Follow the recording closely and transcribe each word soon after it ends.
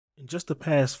In just the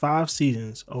past 5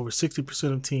 seasons, over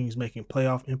 60% of teams making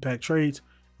playoff impact trades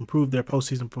improved their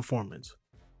postseason performance.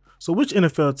 So, which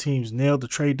NFL teams nailed the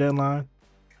trade deadline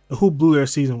and who blew their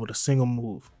season with a single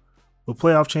move? With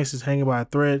playoff chances hanging by a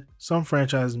thread, some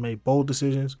franchises made bold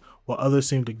decisions while others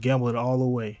seemed to gamble it all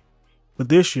away. But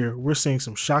this year, we're seeing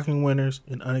some shocking winners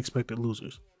and unexpected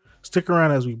losers. Stick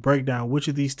around as we break down which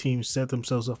of these teams set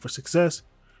themselves up for success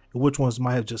and which ones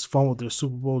might have just fumbled their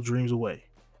Super Bowl dreams away.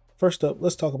 First up,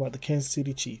 let's talk about the Kansas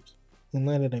City Chiefs, who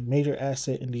landed a major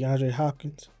asset in DeAndre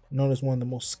Hopkins, known as one of the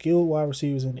most skilled wide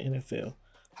receivers in the NFL.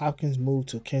 Hopkins' move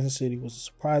to Kansas City was a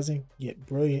surprising yet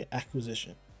brilliant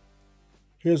acquisition.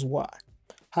 Here's why.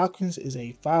 Hopkins is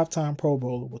a 5-time Pro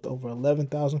Bowler with over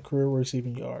 11,000 career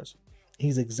receiving yards.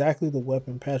 He's exactly the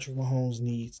weapon Patrick Mahomes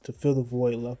needs to fill the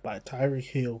void left by Tyreek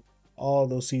Hill all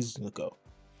those seasons ago.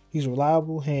 His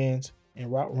reliable hands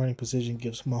and route running precision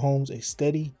gives Mahomes a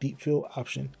steady, deep field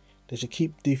option that should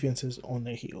keep defenses on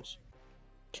their heels.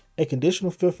 A conditional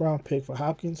 5th-round pick for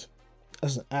Hopkins,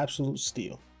 that's an absolute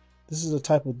steal. This is the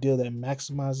type of deal that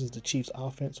maximizes the Chiefs'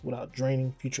 offense without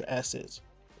draining future assets.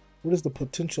 What is the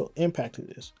potential impact of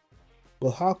this?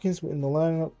 With Hopkins in the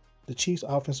lineup, the Chiefs'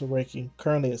 offensive ranking,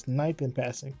 currently as 9th in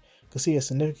passing, could see a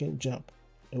significant jump.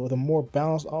 And with a more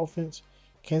balanced offense,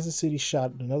 Kansas City's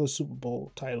shot at another Super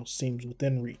Bowl title seems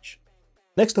within reach.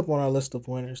 Next up on our list of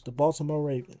winners, the Baltimore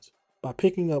Ravens. By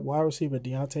picking up wide receiver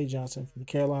Deontay Johnson from the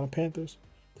Carolina Panthers,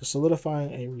 they're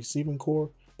solidifying a receiving core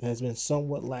that has been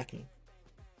somewhat lacking.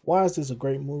 Why is this a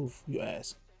great move, you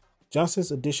ask?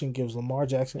 Johnson's addition gives Lamar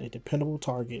Jackson a dependable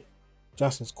target.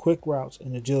 Johnson's quick routes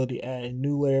and agility add a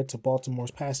new layer to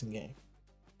Baltimore's passing game.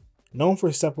 Known for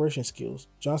his separation skills,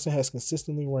 Johnson has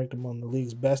consistently ranked among the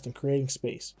league's best in creating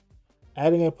space.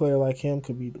 Adding a player like him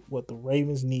could be what the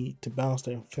Ravens need to balance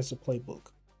their offensive playbook.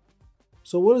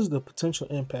 So what is the potential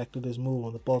impact of this move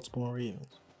on the Baltimore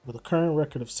Ravens? With a current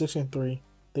record of 6-3,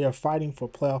 they are fighting for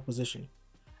playoff positioning.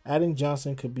 Adding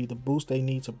Johnson could be the boost they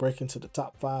need to break into the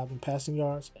top 5 in passing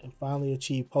yards and finally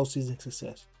achieve postseason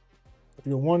success. If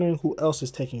you're wondering who else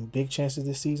is taking big chances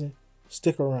this season,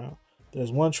 stick around.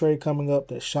 There's one trade coming up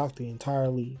that shocked the entire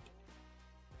league.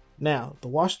 Now, the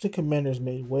Washington Commanders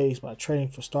made waves by trading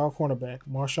for star cornerback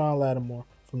Marshon Lattimore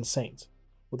from the Saints.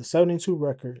 With a 72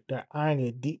 record, they're eyeing a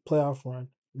deep playoff run,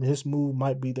 and this move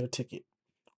might be their ticket.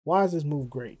 Why is this move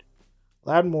great?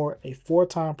 Lattimore, a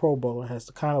 4-time Pro Bowler, has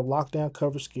the kind of lockdown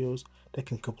coverage skills that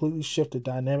can completely shift the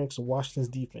dynamics of Washington's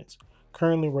defense,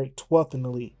 currently ranked 12th in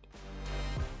the league.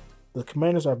 The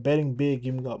Commanders are betting big,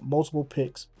 giving up multiple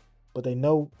picks, but they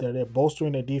know that they're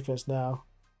bolstering their defense now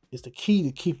is the key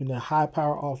to keeping their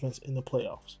high-power offense in the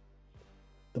playoffs.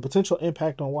 The potential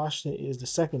impact on Washington is the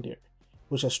secondary,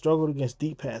 which has struggled against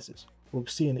deep passes. We'll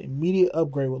see an immediate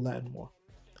upgrade with Lattimore.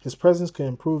 His presence can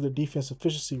improve their defense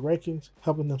efficiency rankings,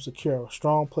 helping them secure a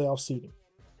strong playoff seeding.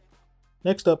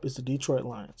 Next up is the Detroit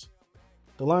Lions.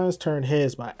 The Lions turned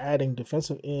heads by adding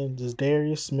defensive end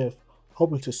Za'Darius Smith,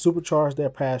 hoping to supercharge their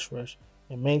pass rush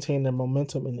and maintain their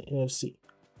momentum in the NFC.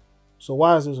 So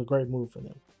why is this a great move for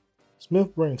them?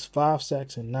 Smith brings 5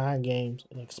 sacks in 9 games,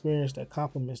 an experience that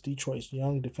complements Detroit's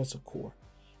young defensive core.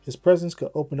 His presence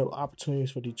could open up opportunities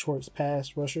for Detroit's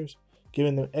pass rushers,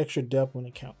 giving them extra depth when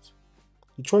it counts.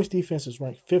 Detroit's defense is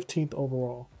ranked 15th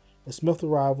overall, and Smith's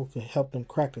arrival could help them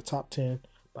crack the top 10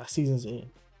 by season's end.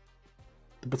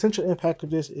 The potential impact of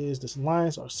this is the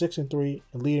Lions are 6-3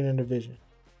 and leading their division.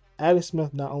 Adding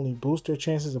Smith not only boosts their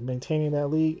chances of maintaining that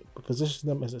lead, but positions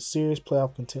them as a serious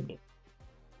playoff contender.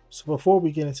 So before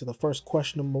we get into the first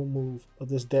questionable move of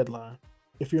this deadline,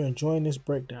 if you're enjoying this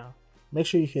breakdown, make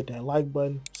sure you hit that like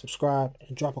button, subscribe,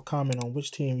 and drop a comment on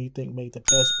which team you think made the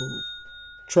best move.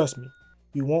 Trust me,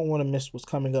 you won't want to miss what's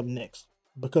coming up next,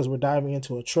 because we're diving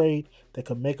into a trade that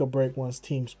could make or break one's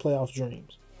team's playoff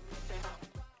dreams.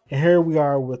 And here we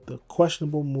are with the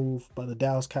questionable move by the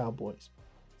Dallas Cowboys,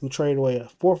 who traded away a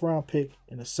 4th-round pick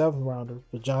and a 7th-rounder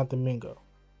for Jonathan Mingo.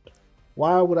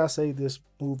 Why would I say this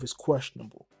move is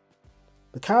questionable?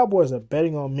 The Cowboys are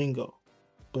betting on Mingo,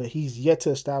 but he's yet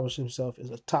to establish himself as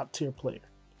a top-tier player.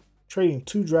 Trading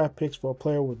 2 draft picks for a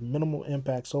player with minimal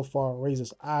impact so far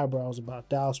raises eyebrows about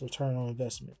Dallas' return on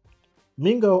investment.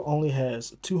 Mingo only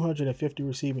has 250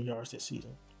 receiving yards this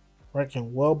season,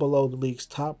 ranking well below the league's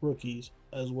top rookies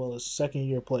as well as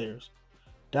second-year players.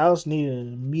 Dallas needed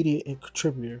an immediate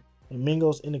contributor, and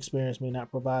Mingo's inexperience may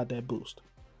not provide that boost.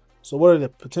 So what are the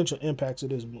potential impacts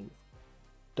of this move?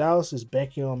 Dallas is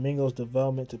banking on Mingo's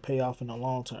development to pay off in the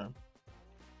long term,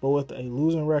 but with a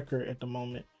losing record at the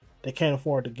moment, they can't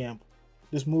afford to gamble.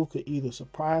 This move could either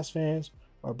surprise fans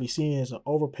or be seen as an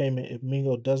overpayment if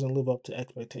Mingo doesn't live up to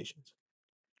expectations.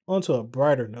 On to a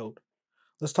brighter note,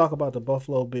 Let's talk about the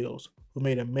Buffalo Bills, who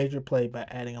made a major play by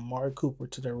adding Amari Cooper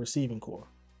to their receiving core.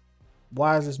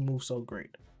 Why is this move so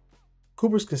great?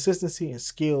 Cooper's consistency and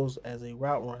skills as a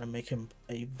route runner make him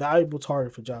a valuable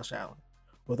target for Josh Allen.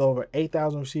 With over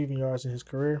 8,000 receiving yards in his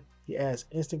career, he adds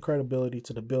instant credibility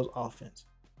to the Bills' offense.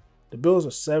 The Bills are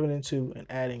 7-2, and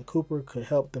adding Cooper could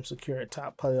help them secure a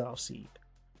top playoff seed.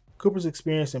 Cooper's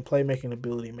experience and playmaking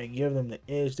ability may give them the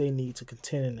edge they need to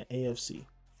contend in the AFC.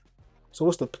 So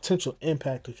what's the potential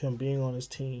impact of him being on his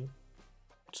team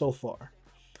so far?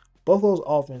 Buffalo's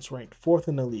offense ranked 4th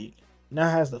in the league, now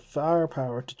has the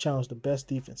firepower to challenge the best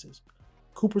defenses.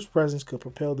 Cooper's presence could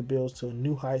propel the Bills to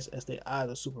new heights as they eye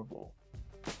the Super Bowl.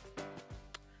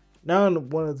 Now in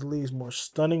one of the league's more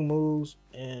stunning moves,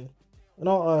 and in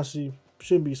all honesty,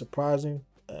 shouldn't be surprising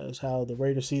as how the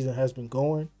Raiders season has been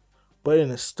going, but in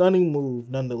a stunning move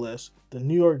nonetheless, the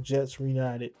New York Jets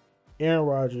reunited Aaron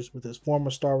Rodgers with his former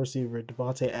star receiver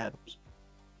Davante Adams.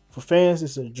 For fans,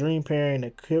 it's a dream pairing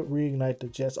that could reignite the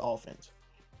Jets offense.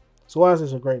 So why is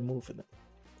this a great move for them?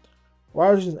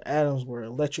 Rodgers and Adams were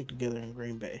electric together in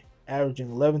Green Bay, averaging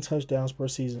 11 touchdowns per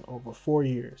season over 4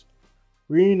 years.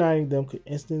 Reuniting them could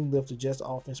instantly lift the Jets'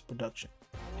 offense production.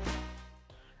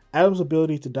 Adams'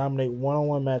 ability to dominate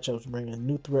one-on-one matchups bring a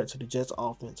new threat to the Jets'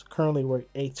 offense, currently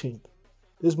ranked 18th.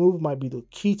 This move might be the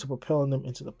key to propelling them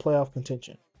into the playoff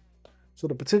contention. So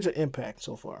the potential impact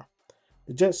so far.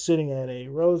 The Jets, sitting at a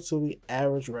relatively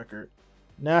average record,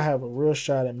 now have a real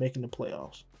shot at making the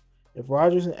playoffs. If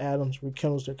Rodgers and Adams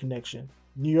rekindles their connection,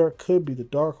 New York could be the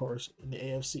dark horse in the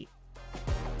AFC.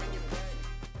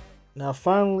 Now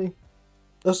finally,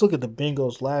 let's look at the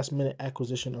Bengals' last-minute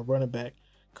acquisition of running back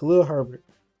Khalil Herbert,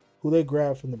 who they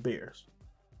grabbed from the Bears.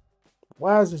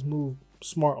 Why is this move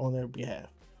smart on their behalf?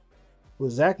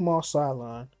 With Zach Moss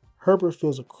sidelined, Herbert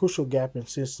fills a crucial gap in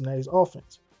Cincinnati's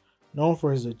offense. Known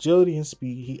for his agility and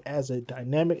speed, he adds a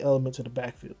dynamic element to the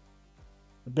backfield.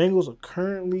 The Bengals are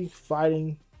currently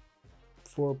fighting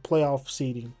for playoff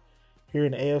seeding here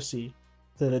in the AFC.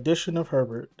 The addition of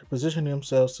Herbert to position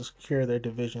themselves to secure their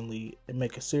division lead and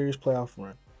make a serious playoff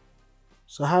run.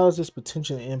 So how does this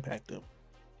potentially impact them?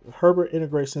 If Herbert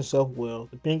integrates himself well,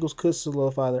 the Bengals could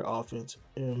solidify their offense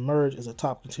and emerge as a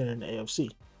top contender in the AFC.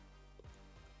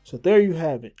 So there you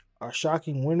have it, our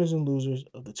shocking winners and losers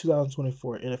of the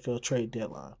 2024 NFL trade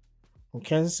deadline. From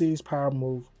Kansas City's power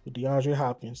move with DeAndre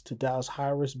Hopkins to Dallas'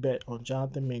 high-risk bet on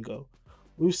Jonathan Mingo,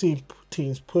 we've seen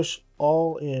teams push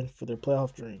all in for their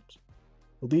playoff dreams.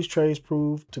 Will these trades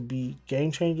prove to be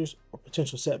game changers or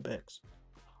potential setbacks?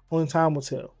 Only time will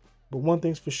tell, but one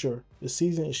thing's for sure, the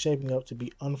season is shaping up to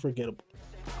be unforgettable.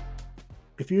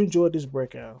 If you enjoyed this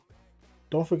breakdown,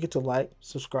 don't forget to like,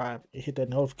 subscribe, and hit that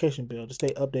notification bell to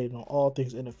stay updated on all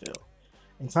things NFL.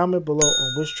 And comment below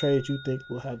on which trades you think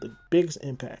will have the biggest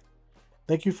impact.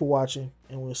 Thank you for watching,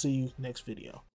 and we'll see you next video.